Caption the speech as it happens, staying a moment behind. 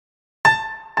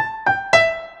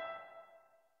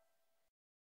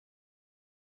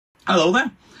Hello there.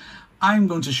 I'm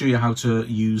going to show you how to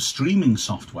use streaming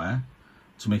software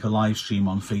to make a live stream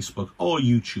on Facebook or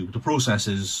YouTube. The process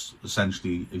is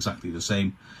essentially exactly the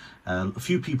same. A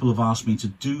few people have asked me to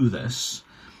do this,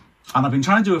 and I've been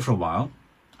trying to do it for a while,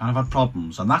 and I've had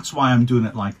problems, and that's why I'm doing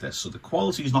it like this. So the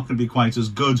quality is not going to be quite as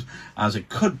good as it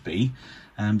could be,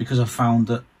 because I've found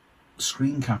that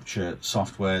screen capture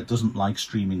software doesn't like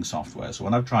streaming software. So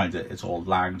when I've tried it, it's all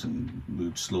lagged and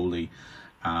moved slowly,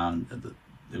 and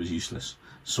it was useless.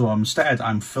 So instead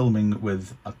I'm filming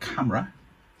with a camera.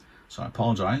 So I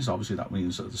apologize, obviously that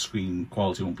means that the screen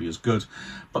quality won't be as good,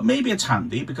 but maybe it's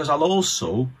handy because I'll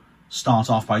also start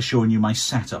off by showing you my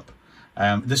setup.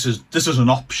 This is an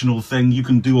optional thing. You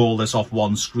can do all this off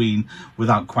one screen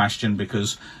without question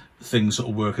because things sort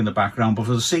of work in the background, but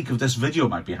for the sake of this video it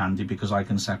might be handy because I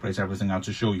can separate everything out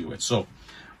to show you it. So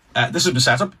this is my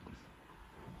setup.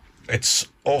 It's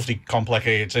awfully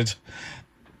complicated.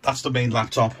 That's the main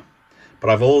laptop, but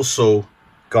I've also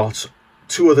got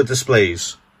two other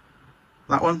displays,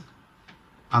 that one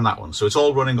and that one. So it's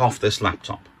all running off this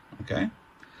laptop, okay?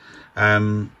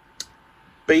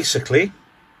 Basically,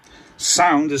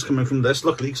 sound is coming from this.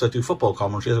 Luckily, because I do football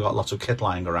commentary, I've got lots of kit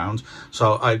lying around.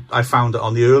 So I found that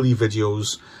on the early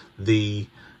videos, the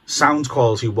sound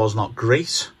quality was not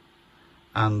great.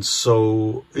 And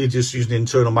so you're just using an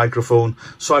internal microphone.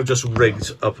 So I've just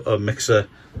rigged up a mixer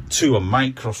to a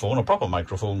microphone, a proper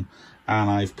microphone, and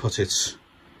I've put it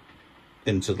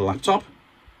into the laptop.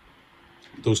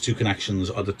 Those two connections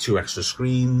are the two extra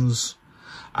screens.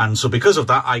 And so because of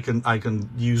that, I can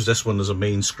use this one as a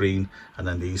main screen and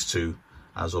then these two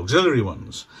as auxiliary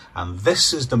ones. And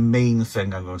this is the main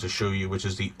thing I'm going to show you, which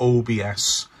is the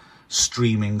OBS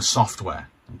streaming software.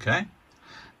 Okay.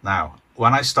 Now,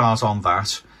 when I start on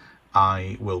that,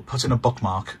 I will put in a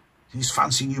bookmark. These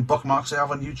fancy new bookmarks they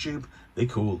have on YouTube, they're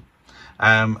cool.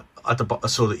 At the bottom,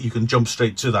 so that you can jump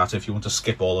straight to that if you want to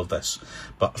skip all of this.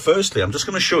 But firstly, I'm just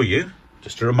going to show you,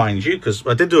 just to remind you, because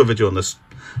I did do a video on this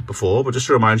before, but just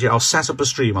to remind you, I'll set up a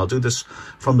stream. I'll do this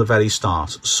from the very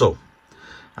start. So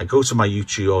I go to my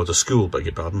YouTube, or the school, beg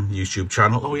your pardon, YouTube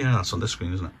channel. Oh yeah, that's on this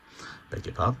screen, isn't it? Beg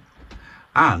your pardon.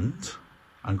 And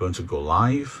I'm going to go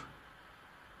live.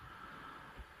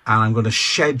 And I'm going to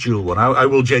schedule one. I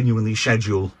will genuinely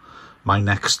schedule my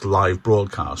next live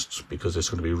broadcasts because it's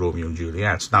going to be Romeo and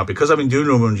Juliet. Now, because I've been doing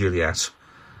Romeo and Juliet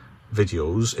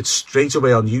videos, it's straight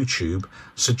away on YouTube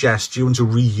suggests you want to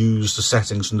reuse the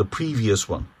settings from the previous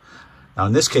one. Now,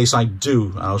 in this case, I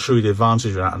do, and I'll show you the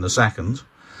advantage of that in a second.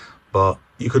 But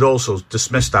you could also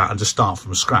dismiss that and just start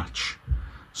from scratch.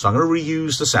 So I'm going to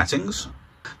reuse the settings.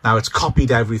 Now it's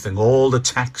copied everything, all the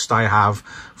text I have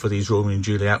for these Romeo and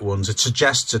Juliet ones. It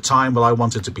suggests a time, well, I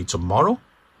want it to be tomorrow.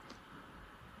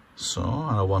 So,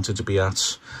 and I want it to be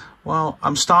at, well,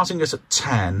 I'm starting it at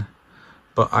 10,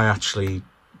 but I actually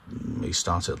may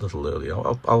start it a little earlier.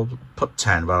 I'll put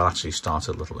 10, but I'll actually start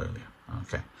it a little earlier.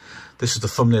 Okay. This is the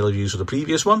thumbnail I've used for the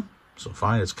previous one. So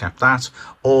fine, it's kept that.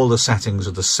 All the settings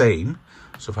are the same.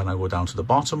 So if I now go down to the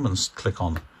bottom and click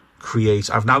on create,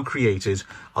 I've now created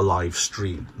a live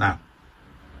stream. Now,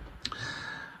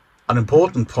 an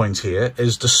important point here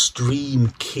is the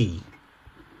stream key,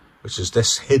 which is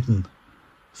this hidden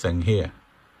thing here.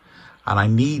 And I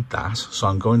need that, so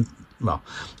I'm going, well,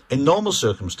 in normal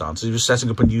circumstances, if you're setting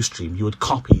up a new stream, you would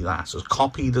copy that. So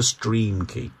copy the stream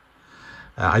key.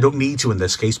 I don't need to in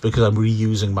this case because I'm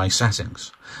reusing my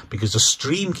settings, because the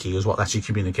stream key is what lets you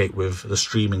communicate with the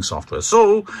streaming software.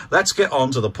 So let's get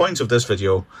on to the point of this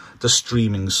video, the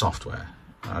streaming software.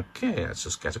 Okay, let's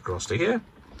just get across to here.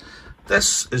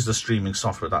 This is the streaming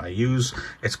software that I use.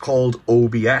 It's called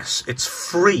OBS. It's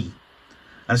free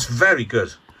and it's very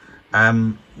good.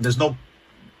 There's no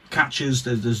catches,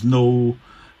 there's no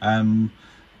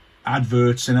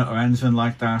adverts in it or anything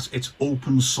like that. It's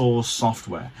open source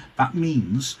software. That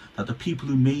means that the people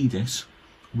who made it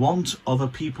want other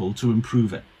people to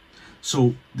improve it.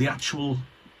 So the actual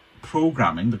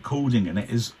programming, the coding in it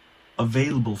is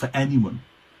available for anyone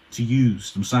to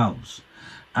use themselves.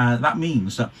 That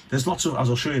means that there's lots of, as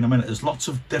I'll show you in a minute, there's lots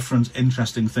of different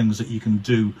interesting things that you can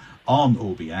do on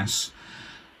OBS.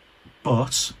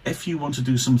 But if you want to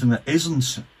do something that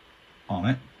isn't on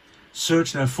it,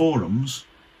 search their forums,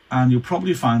 and you'll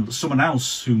probably find that someone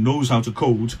else who knows how to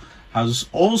code has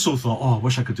also thought, oh, I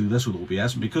wish I could do this with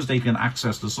OBS. And because they can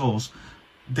access the source,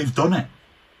 they've done it.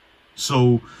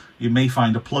 So you may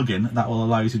find a plugin that will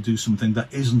allow you to do something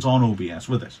that isn't on OBS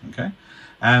with it, okay?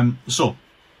 So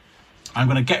I'm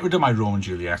going to get rid of my Romeo and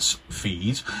Juliet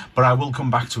feed, but I will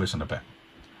come back to it in a bit.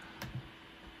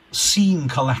 Scene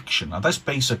collection. Now this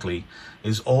basically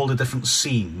is all the different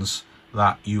scenes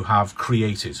that you have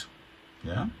created,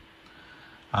 yeah?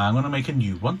 I'm going to make a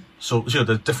new one. So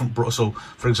the different, so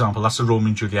for example, that's the Romeo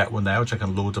and Juliet one there, which I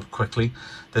can load up quickly.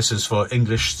 This is for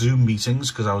English Zoom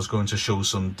meetings, because I was going to show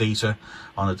some data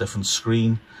on a different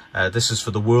screen. This is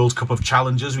for the World Cup of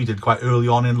Challenges we did quite early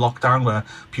on in lockdown, where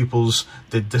pupils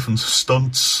did different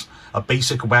stunts, a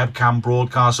basic webcam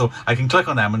broadcast. So I can click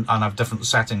on them and have different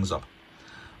settings up.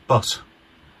 But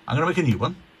I'm going to make a new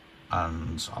one,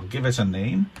 and I'll give it a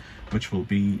name, which will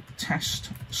be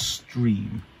Test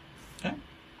Stream. Okay.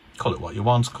 Call it what you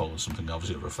want, call it something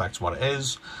obviously that reflects what it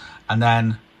is. And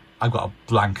then I've got a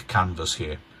blank canvas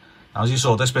here. Now, as you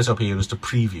saw, this bit up here is the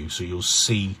preview, so you'll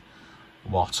see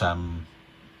what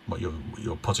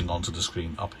you're putting onto the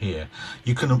screen up here.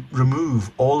 You can remove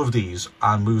all of these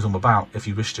and move them about if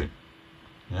you wish to.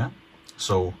 Yeah,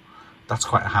 so that's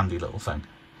quite a handy little thing.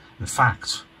 In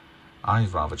fact,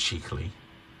 I've rather cheekily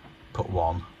put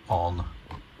one on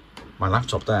my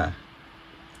laptop there.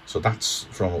 So that's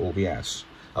from OBS.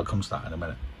 I'll come to that in a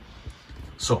minute.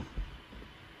 So,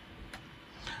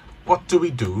 what do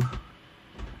we do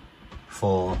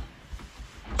for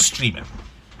streaming?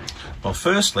 Well,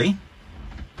 firstly,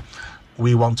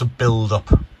 we want to build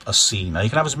up a scene. Now, you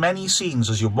can have as many scenes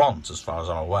as you want, as far as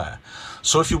I'm aware.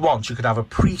 So if you want, you could have a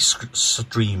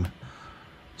pre-stream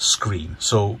screen.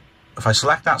 So if I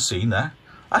select that scene there,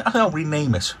 I think I'll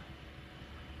rename it.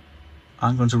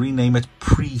 I'm going to rename it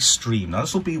pre-stream. Now,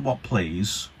 this will be what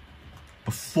plays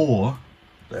before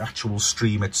the actual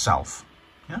stream itself.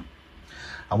 Yeah.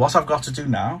 And what I've got to do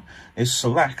now is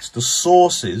select the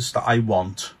sources that I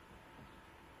want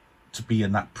to be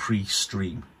in that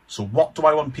pre-stream. So what do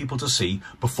I want people to see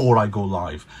before I go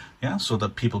live? Yeah, so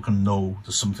that people can know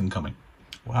there's something coming.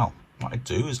 Well, what I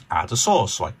do is add a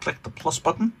source. So I click the plus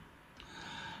button.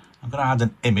 I'm going to add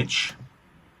an image.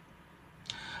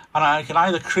 And I can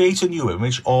either create a new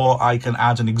image or I can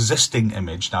add an existing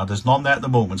image. Now, there's none there at the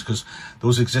moment because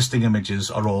those existing images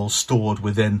are all stored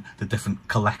within the different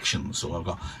collections. So I've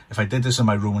got, if I did this in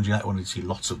my Romeo and Juliet, I wanted to see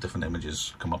lots of different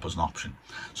images come up as an option.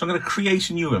 So I'm going to create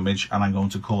a new image and I'm going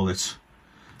to call it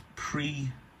pre-stream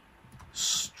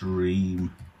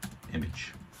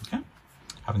image. Okay.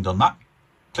 Having done that,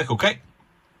 click OK.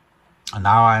 And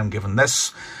now I am given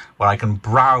this where I can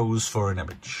browse for an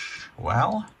image.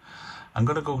 Well, I'm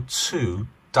going to go to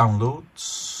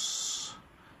downloads.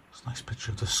 It's a nice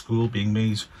picture of the school being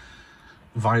made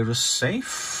virus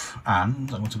safe. And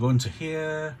I'm going to go into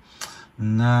here.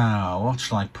 Now, what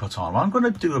shall I put on? Well, I'm going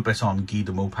to do a bit on Guy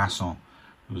de Maupassant,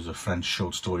 who's a French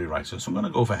short story writer. So I'm going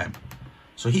to go for him.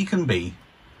 So he can be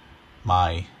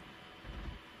my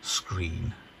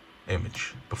screen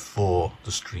image before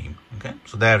the stream. Okay,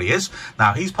 so there he is.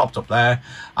 Now he's popped up there.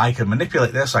 I can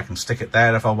manipulate this. I can stick it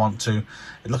there if I want to.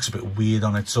 It looks a bit weird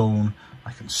on its own.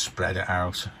 I can spread it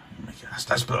out.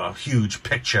 Let's put a huge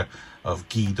picture of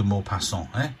Guy de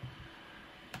Maupassant.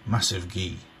 Massive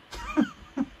Guy.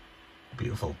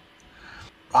 Beautiful.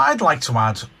 I'd like to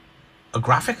add a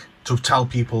graphic to tell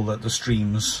people that the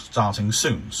stream's starting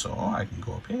soon. So I can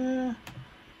go up here,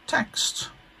 text,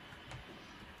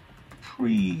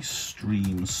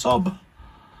 pre-stream sub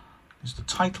is the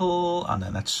title, and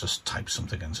then let's just type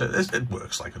something in. So it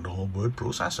works like a normal word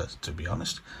processor, to be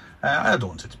honest. I don't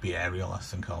want it to be Arial. I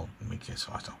think I'll make it,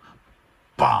 I don't know,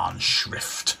 barn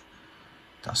shrift.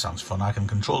 That sounds fun. I can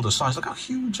control the size. Look how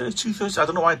huge it is, 230. I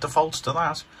don't know why it defaults to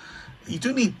that. You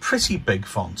do need pretty big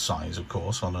font size, of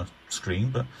course, on a screen,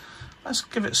 but let's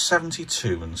give it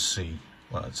 72 and see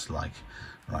what it's like.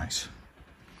 Right.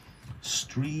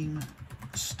 Stream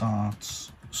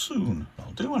starts soon.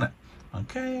 That'll do, won't it?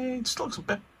 Okay, it still looks a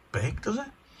bit big, does it?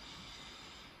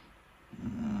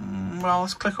 Well,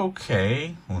 let's click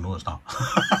OK. Oh, no, it's not.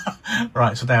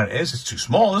 Right, so there it is. It's too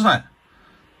small, isn't it?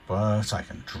 But I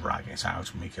can drag it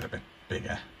out and make it a bit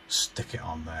bigger. Stick it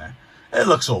on there. It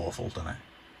looks awful, doesn't it?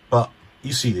 But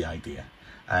you see the idea.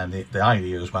 And the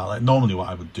idea as well, normally what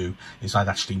I would do is I'd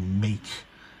actually make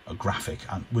a graphic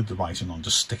and with the writing on,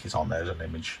 just stick it on there as an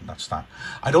image, and that's that.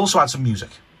 I'd also add some music.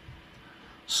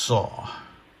 So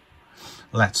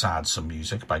let's add some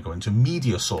music by going to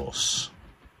media source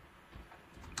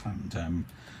and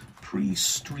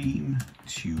pre-stream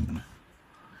tune.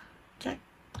 Okay,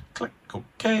 click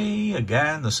OK.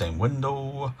 Again, the same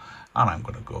window, and I'm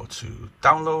going to go to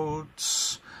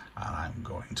downloads and I'm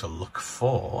going to look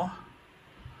for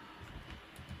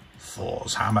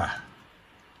Thor's Hammer.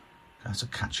 That's a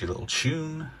catchy little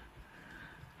tune.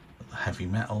 Heavy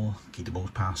metal, Guy de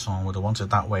Maupassant would have wanted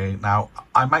that way. Now,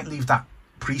 I might leave that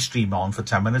pre-stream on for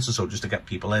 10 minutes or so just to get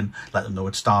people in, let them know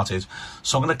it started.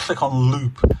 So I'm going to click on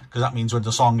loop, because that means when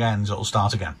the song ends, it'll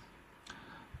start again.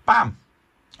 Bam!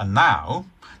 And now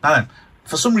then,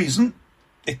 for some reason,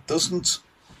 it doesn't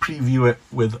preview it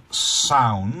with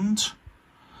sound,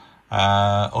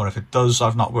 or if it does,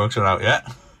 I've not worked it out yet.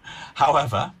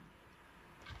 However,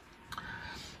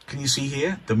 can you see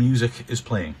here? The music is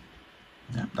playing.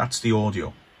 Yeah, that's the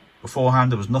audio.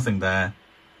 Beforehand, there was nothing there,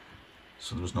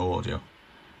 so there was no audio.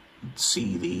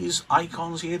 See these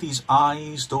icons here, these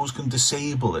eyes, those can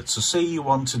disable it. So say you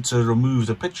wanted to remove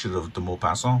the picture of de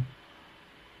Maupassant,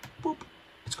 boop,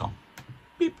 it's gone.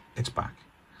 Beep, it's back.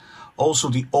 Also,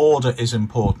 the order is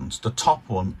important. The top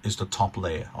one is the top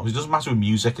layer. Obviously, it doesn't matter with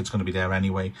music, it's going to be there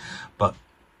anyway, but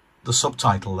the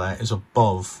subtitle there is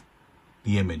above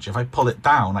the image. If I pull it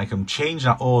down, I can change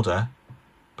that order,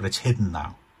 but it's hidden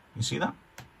now. You see that?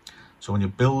 So when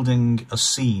you're building a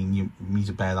scene, you need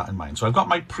to bear that in mind. So I've got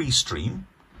my pre-stream.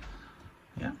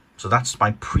 Yeah. So that's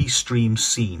my pre-stream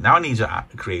scene. Now I need to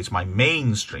create my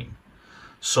main stream.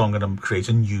 So I'm going to create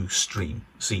a new scene.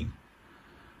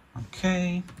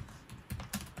 Okay.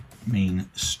 Main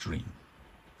stream.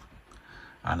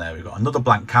 And there we've got another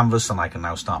blank canvas, and I can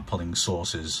now start pulling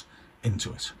sources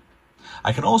into it.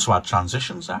 I can also add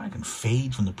transitions there. I can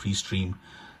fade from the pre-stream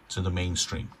to the main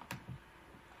stream.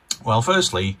 Well,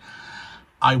 firstly,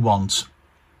 I want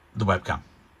the webcam,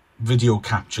 video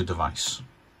capture device.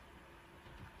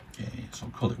 Okay, so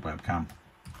I'll call it webcam.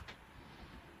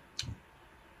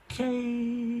 Okay,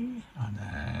 and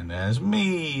then there's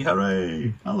me,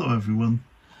 hooray! Hello everyone.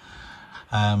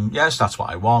 Yes, that's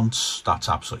what I want, that's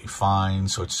absolutely fine.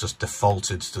 So it's just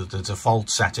defaulted to the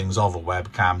default settings of a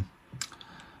webcam.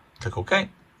 Click OK,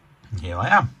 and here I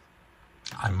am.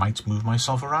 I might move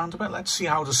myself around a bit. Let's see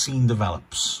how the scene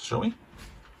develops, shall we?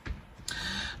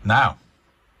 Now,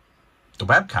 the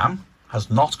webcam has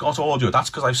not got audio. That's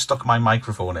because I've stuck my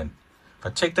microphone in. If I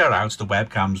take that out, the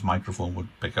webcam's microphone would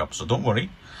pick up. So don't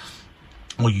worry.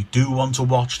 Well, you do want to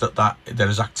watch that there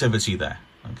is activity there,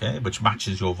 okay, which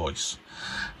matches your voice.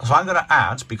 So I'm going to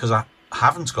add, because I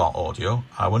haven't got audio,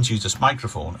 I want to use this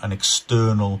microphone, an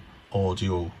external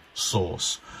audio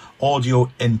source.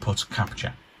 Audio input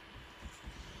capture.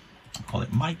 I'll call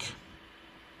it mic.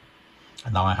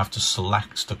 And now I have to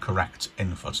select the correct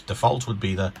input. Default would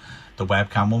be the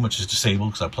webcam one, which is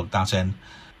disabled because I plugged that in.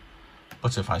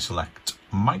 But if I select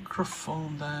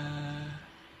microphone there,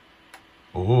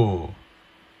 oh,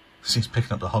 it's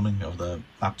picking up the humming of the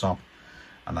laptop,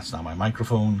 and that's now my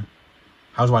microphone.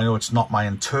 How do I know it's not my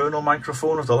internal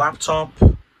microphone of the laptop?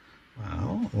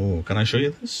 Well, oh, can I show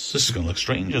you this? This is going to look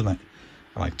strange, isn't it?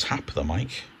 And I tap the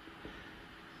mic.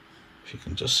 If you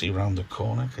can just see around the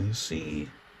corner, can you see?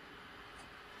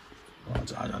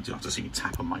 I do have to see me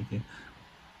tap a mic here.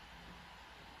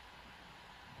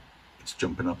 It's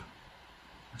jumping up.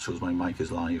 It shows my mic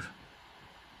is live.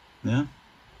 Yeah?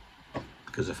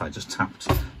 Because if I just tapped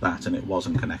that and it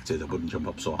wasn't connected, it wouldn't jump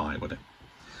up so high, would it?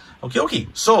 Okay,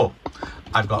 so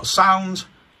I've got sound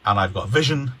and I've got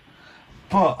vision,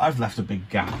 but I've left a big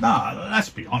gap. Now, let's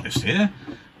be honest here.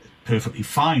 Perfectly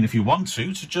fine if you want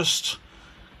to just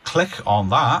click on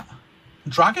that,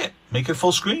 drag it, make it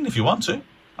full screen if you want to.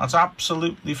 That's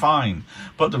absolutely fine.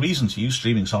 But the reason to use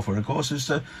streaming software, of course, is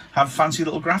to have fancy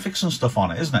little graphics and stuff on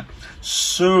it, isn't it?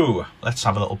 So let's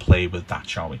have a little play with that,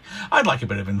 shall we? I'd like a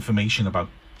bit of information about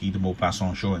Guy de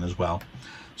Maupassant showing as well.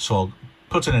 So I'll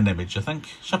put in an image, I think.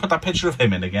 Should I put that picture of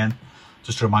him in again?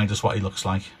 Just to remind us what he looks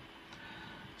like.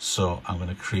 So I'm going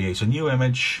to create a new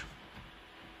image.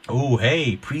 Oh,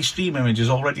 hey, pre-stream image is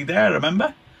already there,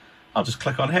 remember? I'll just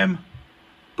click on him.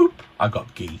 Boop, I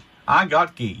got Guy. I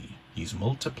got Guy. He's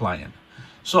multiplying.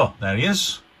 So there he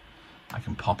is. I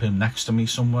can pop him next to me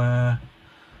somewhere.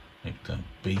 Make the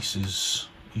bases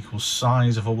equal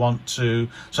size if I want to.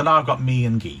 So now I've got me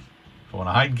and Guy. If I want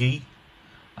to hide Guy,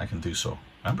 I can do so.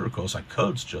 Remember, of course, I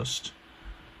could just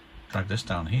drag this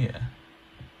down here.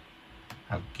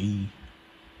 Have Guy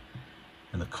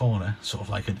in the corner, sort of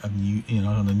like a new, you know,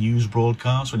 on the news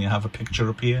broadcast when you have a picture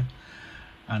appear.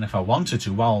 And if I wanted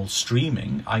to, while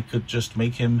streaming, I could just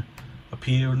make him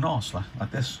appear or not,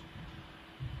 like this.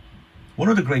 One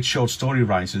of the great short story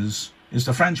writers is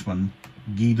the Frenchman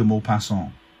Guy de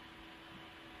Maupassant.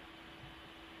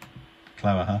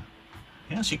 Clever, huh?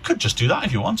 Yes, you could just do that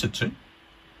if you wanted to.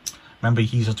 Remember,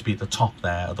 he's got to be at the top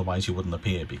there, otherwise he wouldn't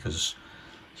appear, because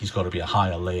he's got to be a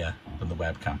higher layer than the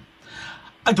webcam.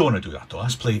 I don't want to do that though.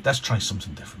 Let's try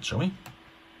something different, shall we?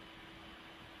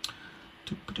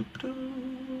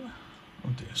 Oh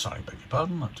dear, sorry, beg your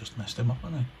pardon, I've just messed him up,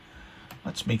 haven't I?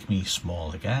 Let's make me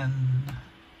small again.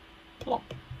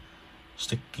 Plop.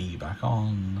 Stick Guy back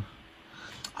on.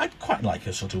 I'd quite like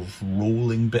a sort of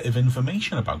rolling bit of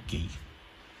information about Guy.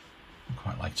 I'd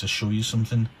quite like to show you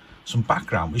something, some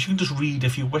background, which you can just read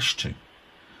if you wish to.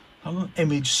 I'm an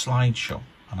image slideshow,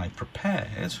 and I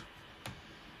prepared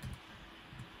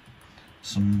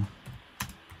some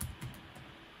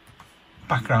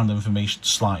background information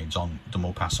slides on de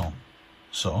Maupassant.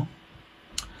 So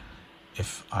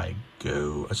if I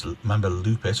go, remember,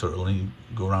 loop it, or it'll only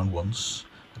go around once.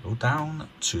 I go down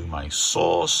to my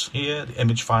source here, the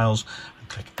image files, and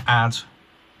click add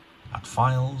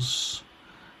files,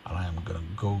 and I am going to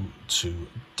go to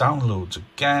downloads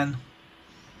again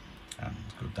and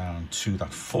go down to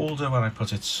that folder where I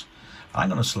put it. I'm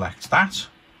going to select that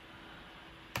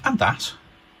and that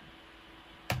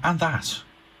and that.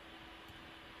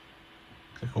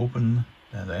 Click open,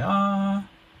 there they are.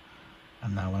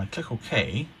 And now when I click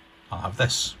OK, I'll have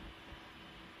this.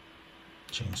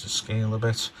 Change the scale a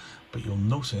bit, but you'll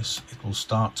notice it will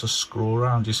start to scroll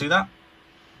around. Do you see that?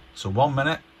 So 1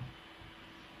 minute,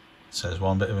 it says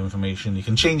one bit of information. You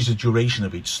can change the duration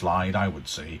of each slide, I would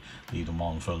say. Leave them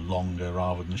on for longer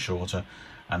rather than shorter.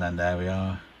 And then there we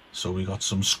are. So we got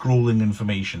some scrolling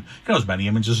information. You can have as many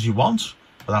images as you want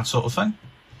for that sort of thing.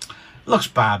 It looks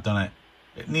bad, doesn't it?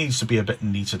 It needs to be a bit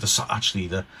neater. Actually,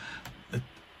 the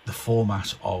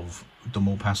format of de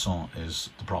Maupassant is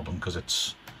the problem because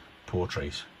it's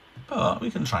portrait. But we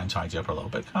can try and tidy up a little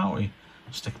bit, can't we?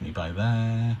 Stick me by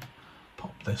there.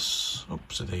 Pop this.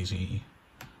 Oops, a daisy.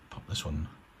 Pop this one.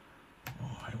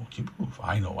 Oh, why won't you move?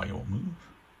 I know why you won't move.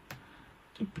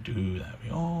 There we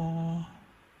are.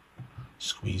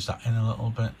 Squeeze that in a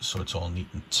little bit so it's all neat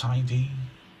and tidy.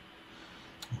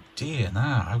 Oh dear,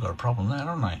 now I've got a problem there,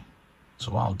 haven't I?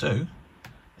 So what I'll do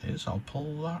is I'll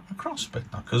pull that across a bit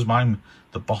now, because I'm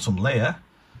the bottom layer.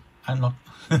 I'm not.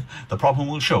 The problem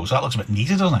will show. So that looks a bit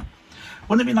neater, doesn't it?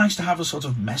 Wouldn't it be nice to have a sort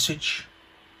of message,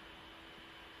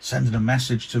 sending a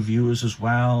message to viewers as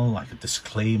well, like a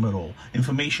disclaimer or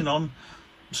information on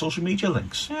social media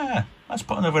links? Yeah, let's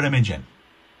put another image in.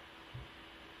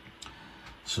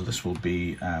 So this will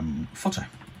be footer,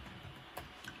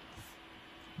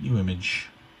 new image,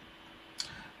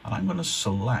 and I'm going to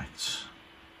select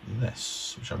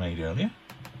this, which I made earlier.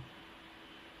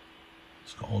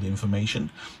 It's got all the information.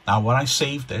 Now when I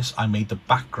saved this, I made the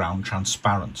background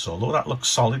transparent, so although that looks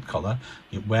solid colour,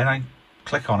 when I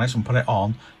click on it and put it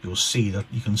on, you'll see that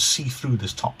you can see through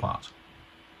this top part.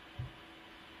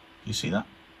 You see that?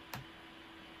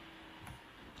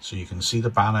 So you can see the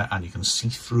banner and you can see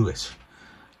through it.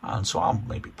 And so I'll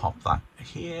maybe pop that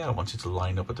here. I want it to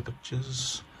line up with the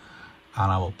pictures,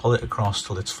 and I will pull it across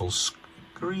till it's full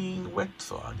screen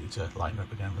width. Oh, I need to line it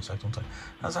up again, don't I?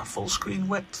 That's that full screen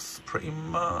width, pretty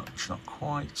much, not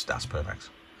quite. That's perfect.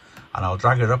 And I'll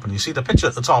drag it up, and you see the picture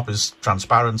at the top is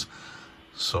transparent,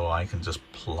 so I can just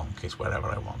plonk it wherever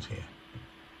I want here.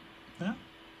 Yeah,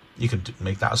 you can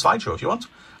make that a slideshow if you want,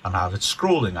 and have it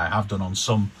scrolling. I have done on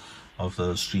some of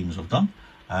the streams I've done.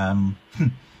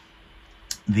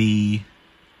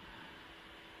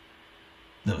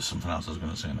 There was something else I was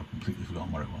going to say and I've completely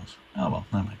forgotten what it was. Oh well,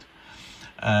 never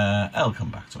mind. It'll come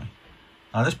back to me.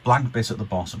 Now this blank bit at the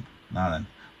bottom. Now then,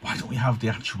 why don't we have the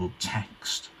actual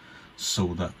text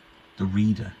so that the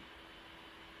reader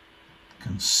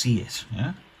can see it?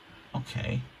 Yeah.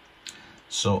 Okay.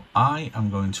 So I am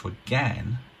going to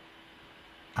again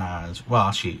add. Well,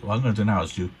 actually, what I'm going to do now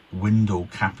is do window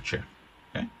capture.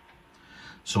 Okay.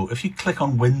 So if you click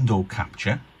on window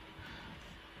capture,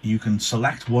 you can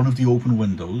select one of the open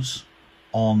windows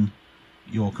on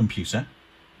your computer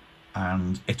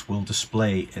and it will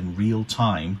display in real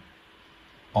time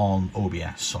on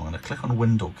OBS. So I'm going to click on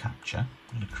window capture.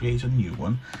 I'm going to create a new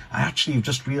one. I actually have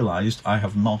just realized I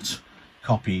have not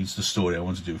copied the story I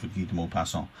want to do for Guy de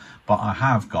Maupassant, but I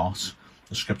have got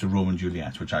the script of Romeo and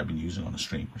Juliet, which I've been using on the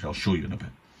stream, which I'll show you in a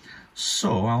bit.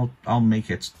 So I'll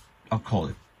make it, I'll call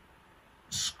it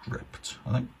script,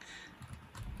 I think.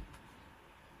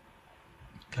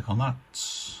 Click on that.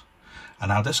 And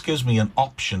now this gives me an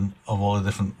option of all the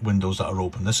different windows that are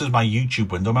open. This is my YouTube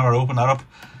window. Remember I opened that up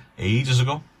ages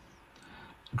ago?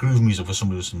 Groove music for some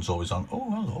reason is always on.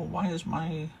 Oh, hello, why is my...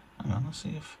 Hang on, let's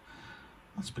see if...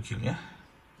 That's peculiar.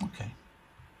 Okay.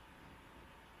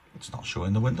 It's not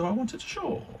showing the window I wanted to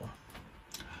show.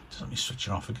 Just let me switch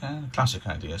it off again. Classic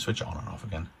idea, switch it on and off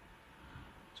again.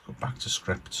 Let's go back to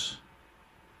script.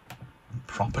 And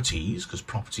properties, because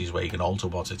properties is where you can alter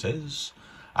what it is.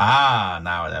 Ah,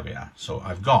 now there we are. So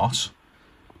I've got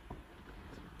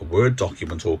a Word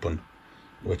document open,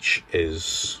 which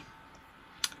is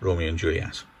Romeo and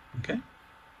Juliet. Okay.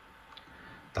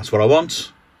 That's what I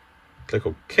want. Click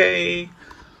OK.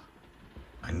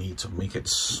 I need to make it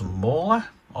smaller,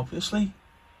 obviously.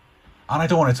 And I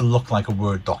don't want it to look like a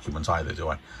Word document either, do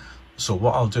I? So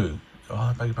what I'll do, oh,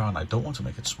 I beg your pardon, I don't want to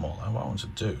make it smaller. What I want to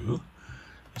do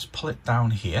is pull it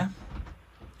down here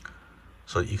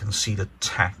so that you can see the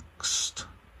text.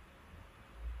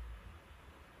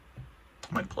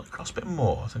 I might pull it across a bit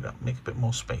more. I think I'll make a bit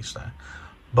more space there.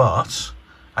 But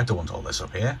I don't want all this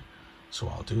up here. So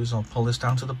what I'll do is I'll pull this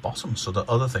down to the bottom so that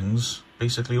other things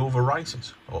basically overwrite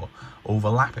it or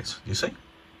overlap it, you see?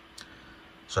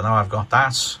 So now I've got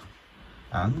that,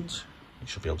 and you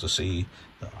should be able to see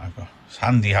that it's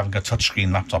handy having a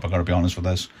touchscreen laptop, I've got to be honest with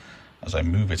this. As I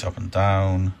move it up and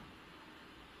down,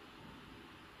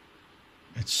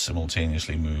 it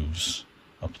simultaneously moves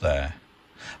up there.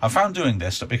 I found doing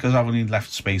this that because I've only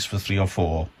left space for 3 or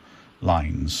 4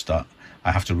 lines, that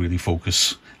I have to really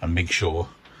focus and make sure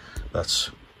that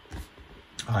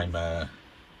I'm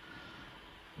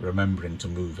remembering to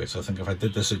move it. I think if I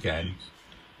did this again,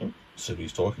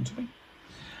 Siri's talking to me.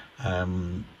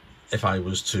 If I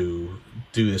was to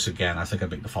do this again, I think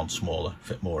I'd make the font smaller,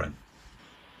 fit more in.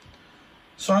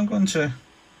 So I'm going to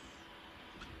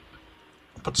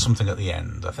put something at the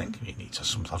end. I think you need to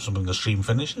have something the stream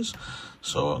finishes.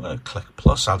 So I'm going to click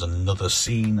plus, add another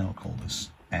scene. I'll call this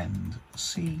end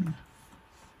scene.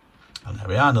 And there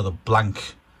we are, another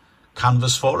blank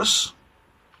canvas for us.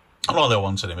 Another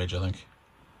wanted image, I think.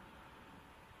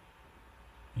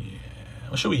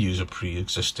 Yeah, or shall we use a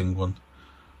pre-existing one?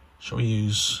 Shall we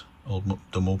use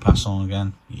the Maupassant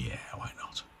again? Yeah, why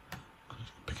not?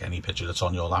 Pick any picture that's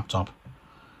on your laptop.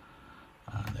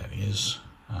 And there he is.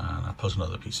 And I put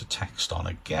another piece of text on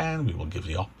again. We will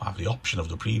have the option of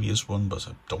the previous one, but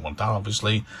I don't want that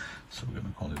obviously. So we're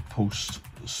going to call it post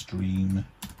stream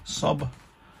sub.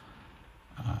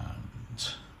 And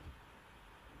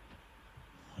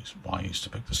it's wise to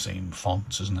pick the same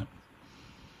fonts, isn't it?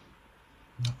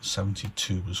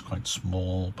 72 was quite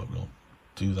small, but we'll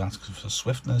do that for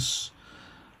swiftness.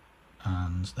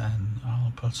 And then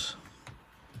I'll put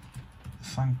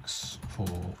thanks for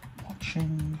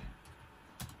watching.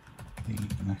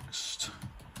 The next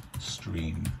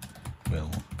stream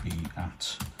will be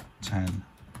at 10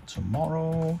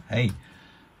 tomorrow. Hey,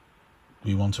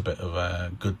 we want a bit of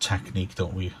a good technique,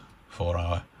 don't we, for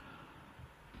our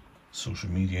social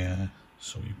media?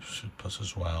 So we should put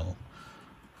as well.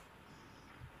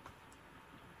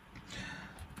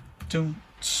 Don't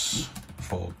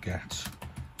forget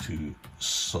to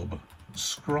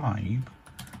subscribe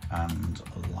and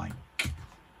like.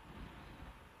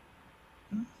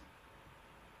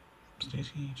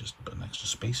 Just put an extra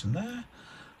space in there.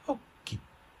 Okie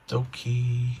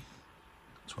dokie.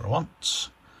 That's what I want.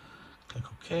 Click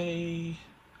OK.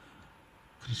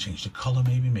 Could you change the colour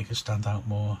maybe, make it stand out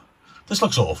more? This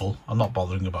looks awful. I'm not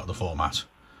bothering about the format.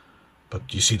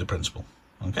 But you see the principle.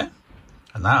 Okay?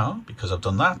 And now, because I've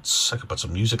done that, I could put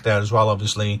some music there as well,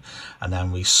 obviously. And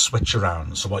then we switch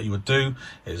around. So what you would do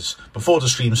is, before the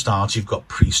stream starts, you've got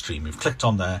pre-stream. You've clicked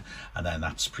on there, and then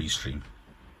that's pre-stream.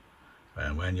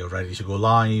 And when you're ready to go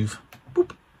live,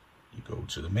 boop, you go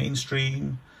to the main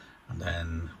stream, and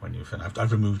then when you've finished,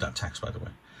 I've removed that text, by the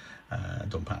way,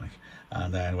 don't panic.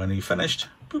 And then when you're finished,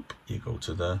 boop, you go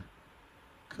to the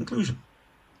conclusion.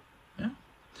 Yeah.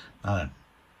 Now then,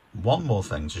 one more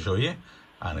thing to show you,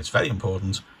 and it's very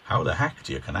important. How the heck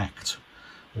do you connect?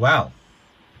 Well,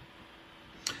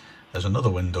 there's another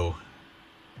window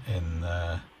in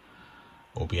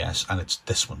OBS, and it's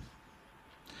this one.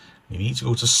 You need to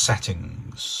go to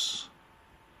settings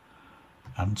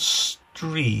and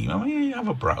stream. I mean, you have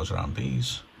a browse around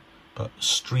these, but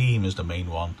stream is the main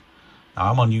one.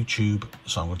 Now I'm on YouTube,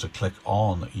 so I'm going to click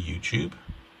on YouTube.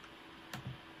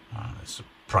 And it's the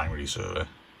primary server.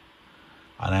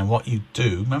 And then what you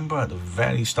do, remember at the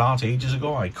very start ages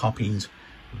ago, I copied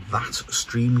that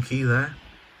stream key there.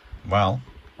 Well,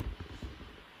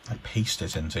 I paste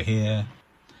it into here.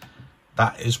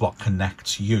 That is what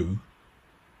connects you,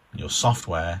 your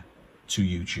software, to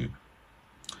YouTube.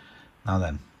 Now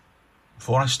then,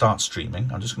 before I start streaming,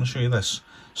 I'm just going to show you this.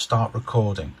 Start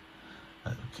recording.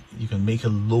 You can make a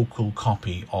local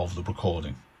copy of the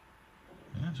recording.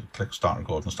 Yeah, so click start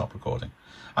recording, stop recording.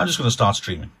 I'm just going to start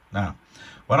streaming. Now,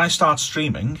 when I start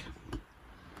streaming,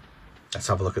 let's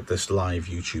have a look at this live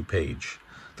YouTube page.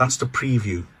 That's the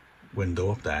preview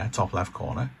window up there, top left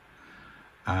corner.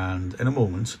 And in a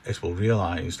moment, it will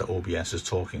realise that OBS is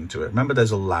talking to it. Remember,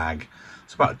 there's a lag.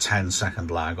 It's about a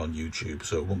 10-second lag on YouTube,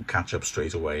 so it won't catch up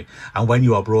straight away. And when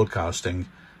you are broadcasting,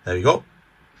 there you go.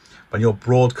 When you're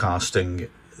broadcasting,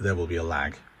 there will be a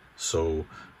lag. So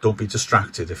don't be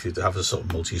distracted if you have a sort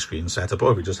of multi-screen setup,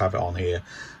 or if you just have it on here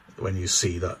when you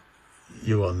see that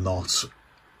you are not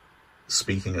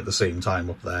speaking at the same time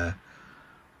up there.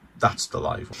 That's the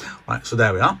live. Right, so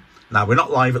there we are. Now, we're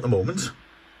not live at the moment.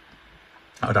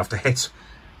 I would have to hit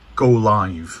go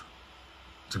live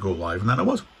to go live, and then I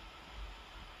would.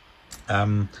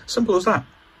 Simple as that.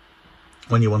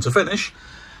 When you want to finish,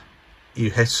 you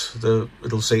hit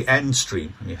it'll say end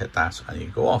stream, and you hit that and you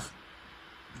go off.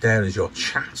 There is your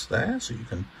chat there, so you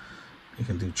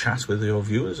can do chat with your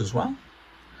viewers as well.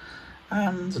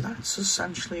 And that's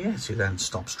essentially it. You then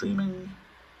stop streaming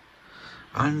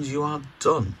and you are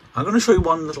done. I'm going to show you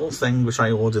one little thing which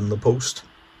I ordered in the post.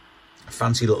 A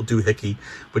fancy little doohickey,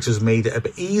 which has made it a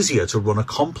bit easier to run a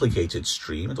complicated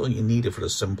stream. I don't think you need it for a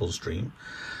simple stream.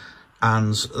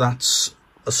 And that's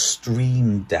a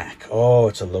stream deck. Oh,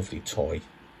 it's a lovely toy,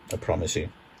 I promise you.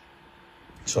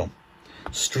 So,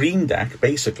 stream deck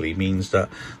basically means that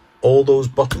all those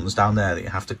buttons down there that you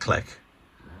have to click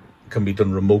can be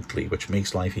done remotely, which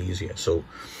makes life easier. So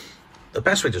the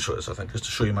best way to show this, I think, is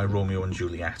to show you my Romeo and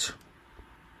Juliet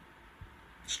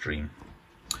stream.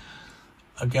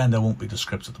 Again, there won't be the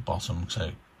script at the bottom because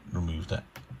I removed it.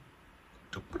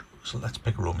 So let's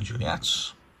pick Romeo and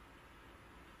Juliet's.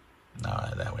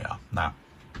 There we are. Now,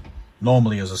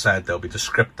 normally, as I said, there'll be the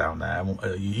script down there.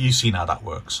 You've seen how that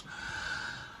works.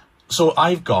 So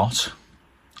I've got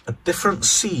a different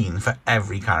scene for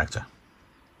every character.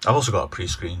 I've also got a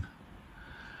pre-screen.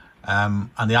 And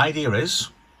the idea is,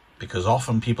 because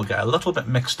often people get a little bit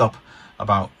mixed up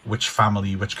about which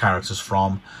family, which character's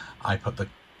from, I put the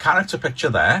character picture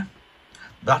there.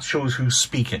 That shows who's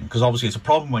speaking, because obviously it's a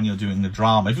problem when you're doing a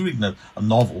drama. If you're reading a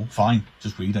novel, fine,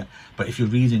 just read it. But if you're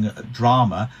reading a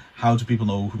drama, how do people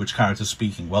know which character's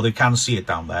speaking? Well, they can see it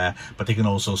down there, but they can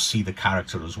also see the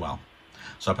character as well.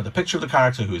 So I put the picture of the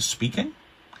character who is speaking.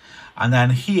 And then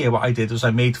here, what I did was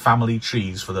I made family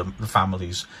trees for the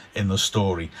families in the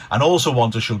story. And also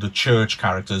want to show the church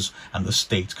characters and the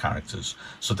state characters.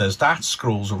 So there's that,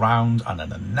 scrolls around, and then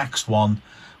the next one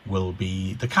will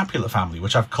be the Capulet family,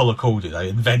 which I've color-coded. I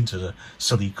invented a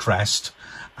silly crest,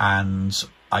 and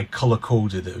I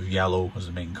color-coded it with yellow as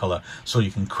the main color, so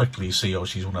you can quickly see, oh,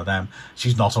 she's one of them.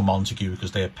 She's not a Montague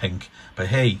because they're pink. But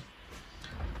hey,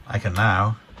 I can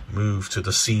now move to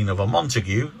the scene of a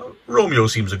Montague. Romeo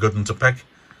seems a good one to pick.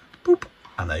 Boop.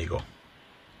 And there you go.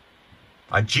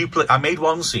 I made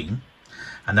one scene,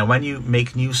 and then when you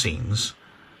make new scenes,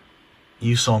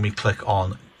 you saw me click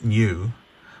on new,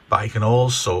 but I can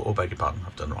also, oh, beg your pardon,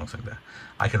 I've done the wrong thing there.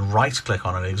 I can right click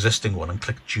on an existing one and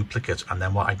click duplicate, and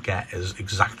then what I get is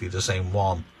exactly the same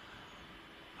one.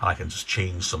 And I can just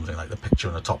change something like the picture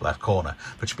in the top left corner,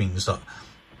 which means that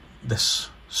this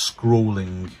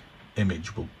scrolling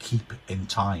image will keep in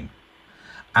time.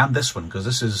 And this one, because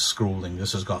this is scrolling,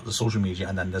 this has got the social media,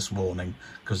 and then this warning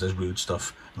because there's rude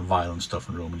stuff and violent stuff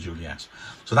in Romeo and Juliet.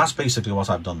 So that's basically what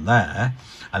I've done there.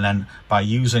 And then by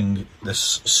using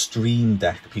this Stream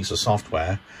Deck piece of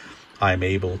software, I'm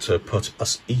able to put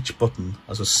each button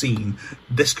as a scene.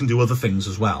 This can do other things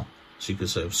as well. So you can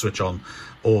sort of switch on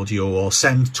audio or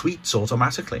send tweets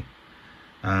automatically,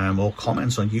 or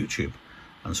comments on YouTube.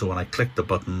 And so when I click the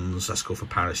buttons, let's go for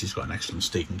Paris, he's got an excellent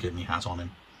steak and kidney hat on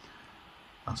him.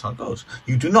 That's how it goes.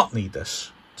 You do not need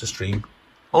this to stream.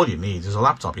 All you need is a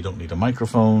laptop. You don't need a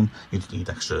microphone. You don't need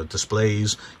extra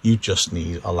displays. You just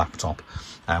need a laptop.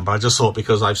 But I just thought,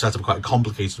 because I've set up quite a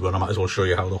complicated one, I might as well show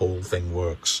you how the whole thing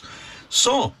works.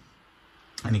 So,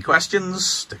 any questions?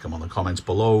 Stick them on the comments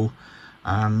below.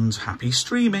 And happy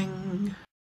streaming.